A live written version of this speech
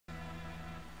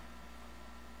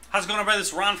How's it going, everybody? This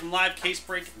is Ron from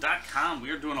LiveCaseBreak.com. We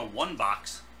are doing a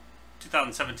one-box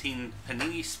 2017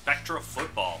 Panini Spectra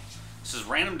football. This is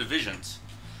random divisions.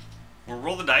 We'll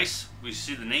roll the dice. We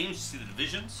see the names, see the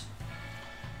divisions.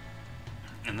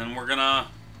 And then we're going to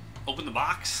open the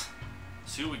box,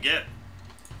 see what we get.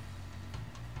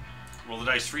 Roll the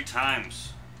dice 3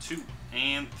 times. 2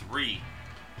 and 3.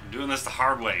 We're doing this the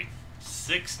hard way.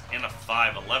 6 and a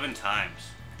 5, 11 times.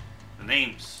 The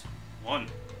names. 1,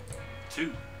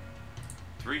 2,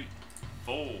 3,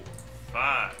 4,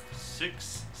 5,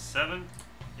 6, 7,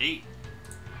 8,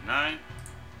 9,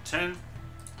 10,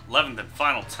 11th and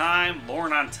final time.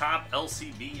 Lauren on top,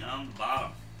 LCB on the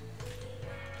bottom.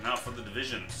 Now for the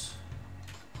divisions.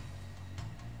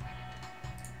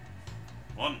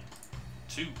 1,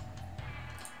 2,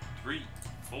 3,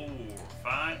 4,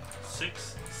 5,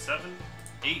 6, 7,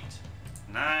 8,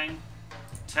 9,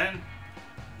 10,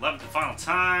 11th and final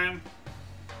time.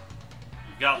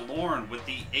 We've got Lauren with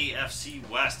the AFC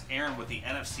West, Aaron with the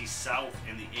NFC South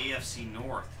and the AFC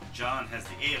North. John has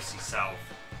the AFC South.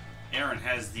 Aaron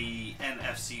has the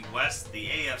NFC West, the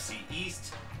AFC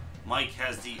East. Mike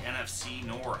has the NFC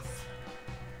North.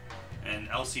 And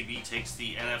LCB takes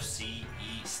the NFC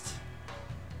East.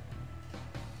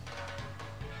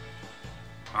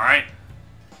 Alright,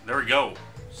 there we go.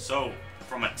 So,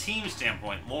 from a team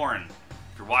standpoint, Lauren,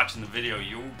 if you're watching the video,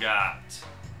 you got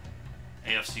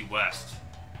AFC West.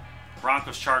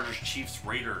 Broncos, Chargers, Chiefs,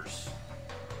 Raiders.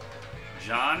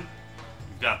 John,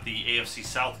 you've got the AFC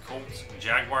South, Colts,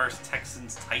 Jaguars,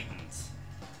 Texans, Titans.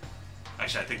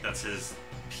 Actually, I think that's his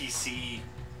PC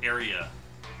area.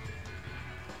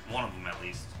 One of them, at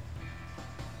least.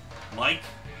 Mike,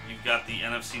 you've got the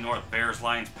NFC North, Bears,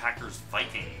 Lions, Packers,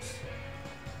 Vikings.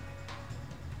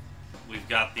 We've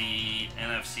got the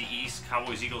NFC East,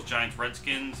 Cowboys, Eagles, Giants,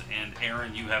 Redskins, and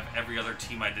Aaron, you have every other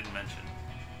team I didn't mention.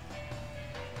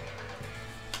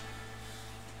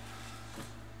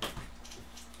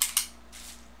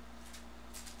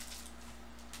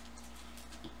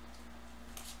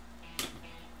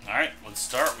 Alright, let's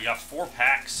start. We got 4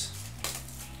 packs.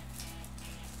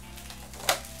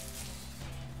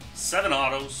 7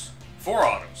 autos. 4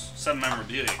 autos. 7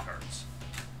 memorabilia cards.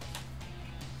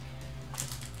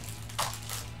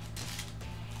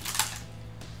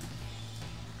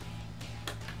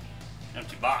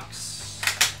 Empty box.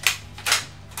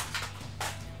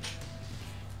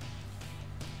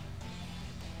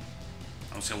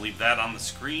 I'm just going to leave that on the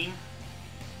screen.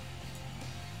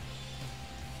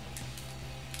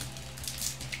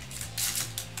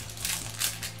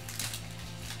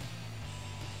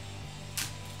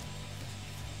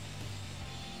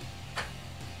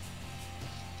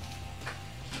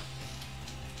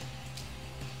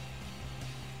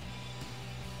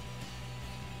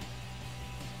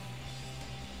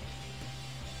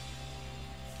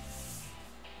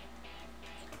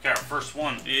 Okay, our first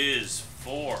one is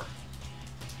for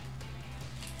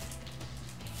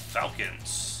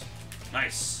Falcons.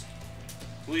 Nice.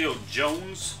 Julio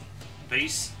Jones,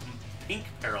 base pink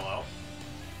parallel.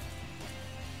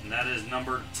 And that is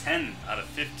number 10 out of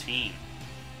 15.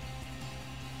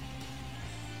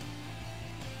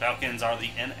 Falcons are the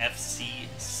NFC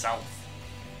South.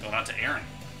 Going out to Aaron.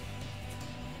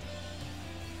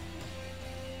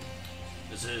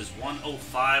 This is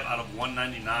 105 out of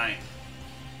 199.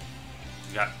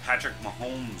 We got Patrick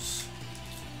Mahomes,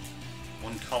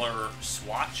 1-color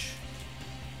swatch.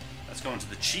 That's going to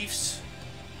the Chiefs,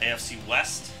 AFC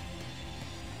West,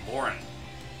 Lauren.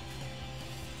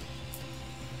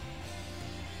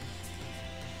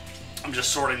 I'm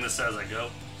just sorting this as I go,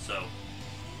 so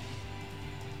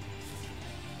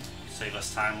save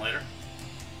us time later.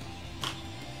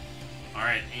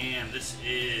 Alright, and this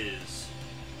is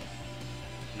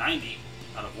 90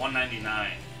 out of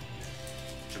 199.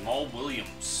 Jamal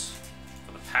Williams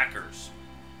for the Packers.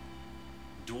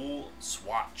 Dual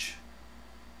swatch.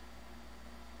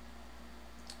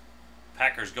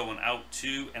 Packers going out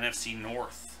to NFC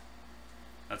North.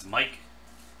 That's Mike.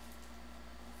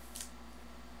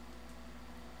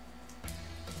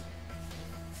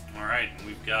 Alright,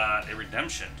 we've got a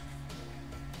redemption.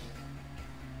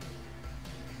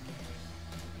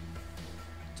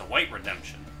 It's a white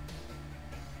redemption.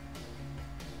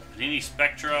 Panini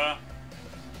Spectra.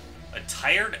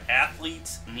 Attired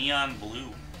Athletes Neon Blue.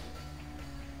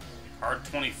 Card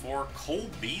 24, Cole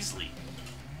Beasley.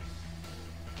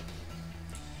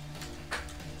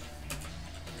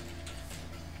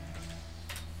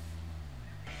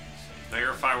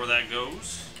 Verify where that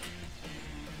goes.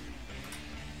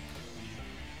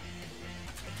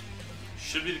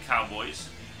 Should be the Cowboys.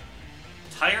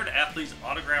 Tired Athletes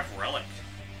Autograph Relic.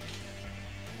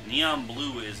 Neon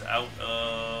Blue is out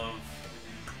of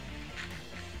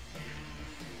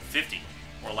 50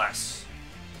 or less.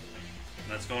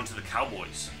 And that's going to the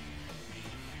Cowboys.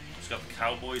 Just got the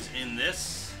Cowboys in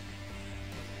this.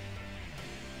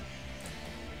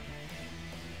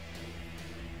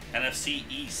 NFC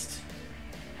East.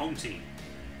 Home team.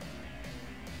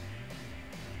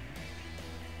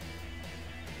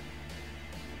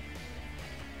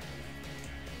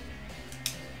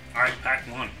 Alright, pack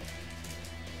one.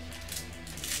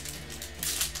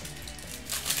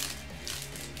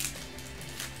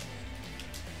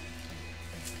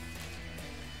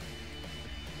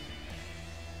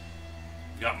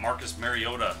 We got Marcus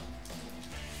Mariota.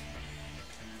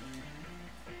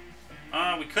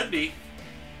 We could be.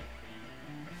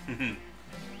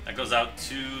 That goes out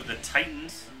to the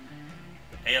Titans.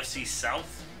 AFC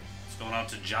South. It's going out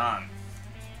to John.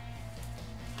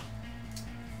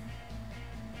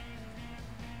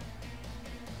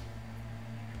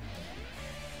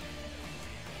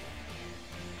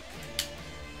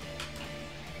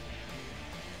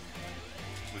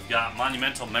 We've got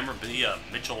Monumental Memorabilia,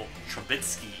 Mitchell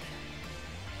Trubisky.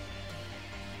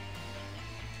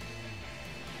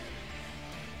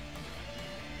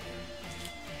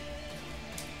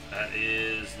 That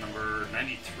is number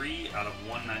 93 out of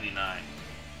 199.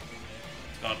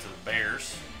 It's going out to the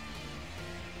Bears.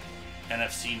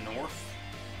 NFC North.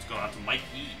 It's going out to Mike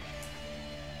E.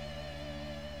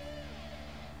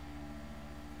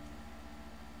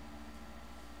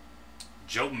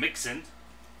 Joe Mixon.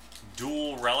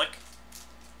 Dual relic.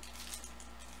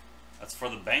 That's for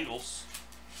the Bengals.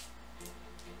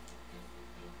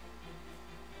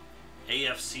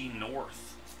 AFC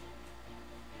North.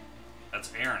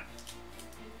 That's Aaron.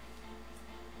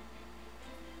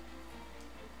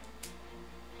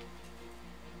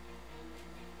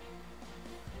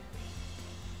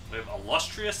 We have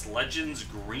Illustrious Legends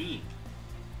Green.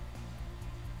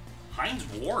 Hines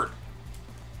Ward.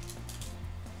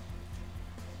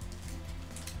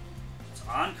 It's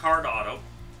on card auto.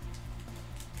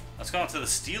 Let's go on to the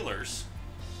Steelers.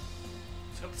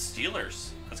 Let's go to the Steelers.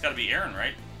 That's got to be Aaron,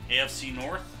 right? AFC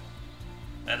North.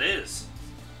 That is.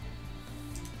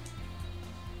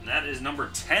 And that is number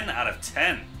 10 out of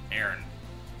 10, Aaron.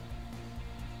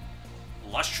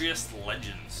 Illustrious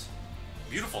Legends.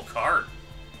 Beautiful card.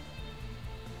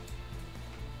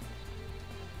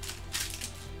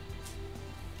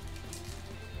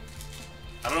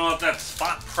 I don't know if that's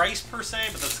spot price per se,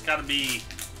 but that's got to be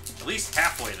at least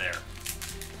halfway there.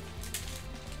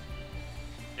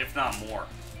 If not more.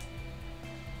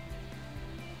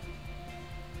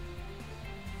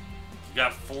 We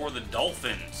got for the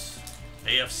Dolphins.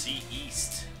 AFC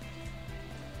East.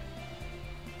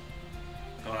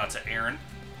 Going out to Aaron.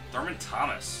 Thurman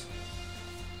Thomas.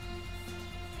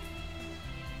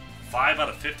 5 out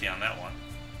of 50 on that one.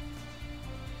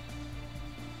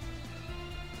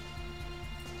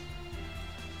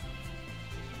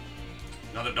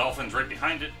 Another Dolphins right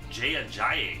behind it. Jay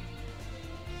Ajayi.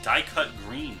 Die cut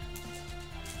green.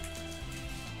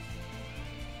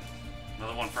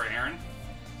 Another one for Aaron.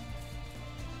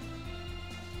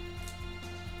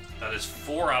 That is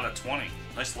 4 out of 20.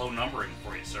 Nice low numbering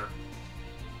for you, sir.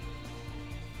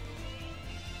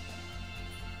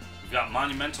 We've got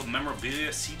Monumental Memorabilia,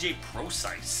 CJ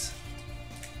Procise.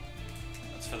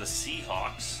 That's for the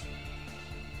Seahawks.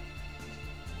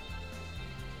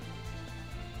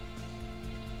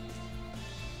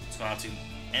 Let's go on to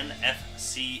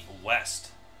NFC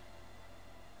West.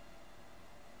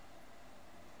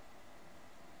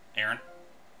 Aaron.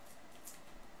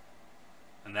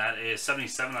 And that is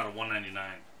 77 out of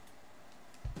 199.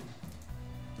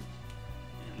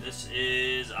 And this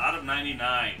is out of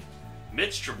 99.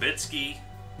 Mitch Trubisky.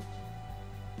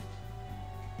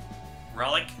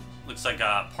 Relic. Looks like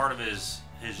part of his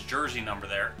jersey number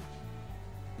there.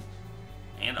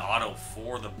 And auto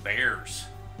for the Bears.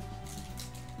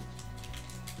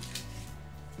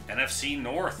 NFC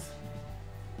North.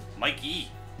 Mike E.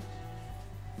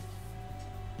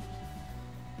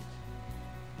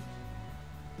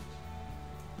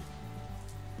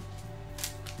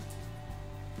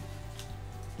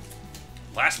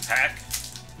 Last pack.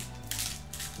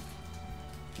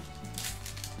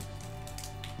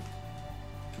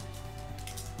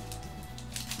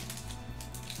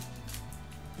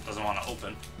 Doesn't want to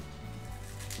open.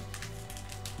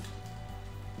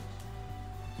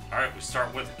 Alright, we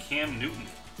start with Cam Newton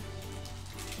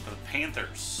for the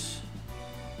Panthers.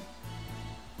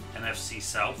 NFC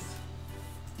South.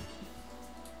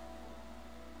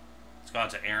 Let's go on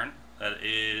to Aaron. That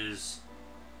is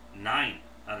 9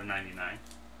 out of 99.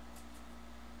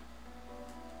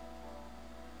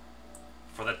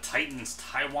 For For the Titans,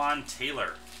 Taiwan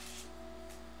Taylor.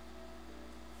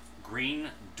 Green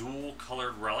dual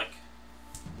colored relic.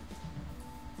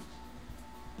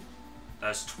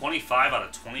 That's 25 out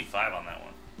of 25 on that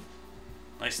one.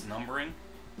 Nice numbering.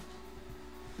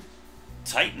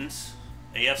 Titans,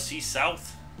 AFC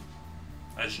South.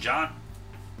 That's John.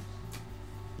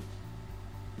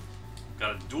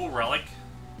 Got a dual relic.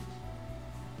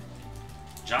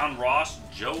 John Ross,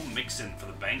 Joe Mixon for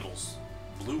the Bengals.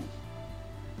 Blue.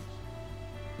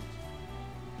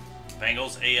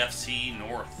 Bengals, AFC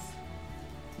North.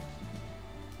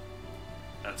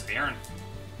 That's Aaron.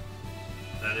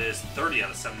 That is 30 out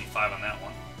of 75 on that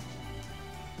one.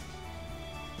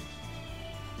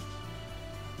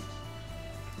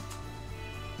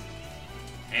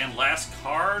 And last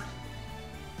card,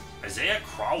 Isaiah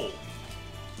Crowell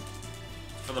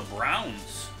for the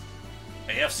Browns.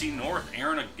 AFC North,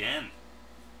 Aaron again.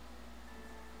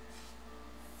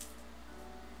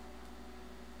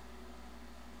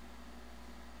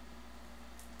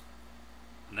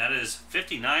 And that is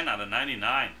 59 out of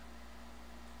 99.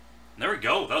 And there we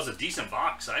go. That was a decent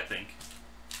box, I think.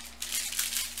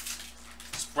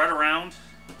 Spread around.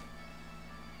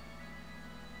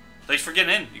 Thanks for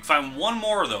getting in. You can find one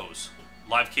more of those.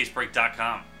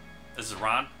 LiveCaseBreak.com. This is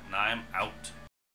Ron, and I am out.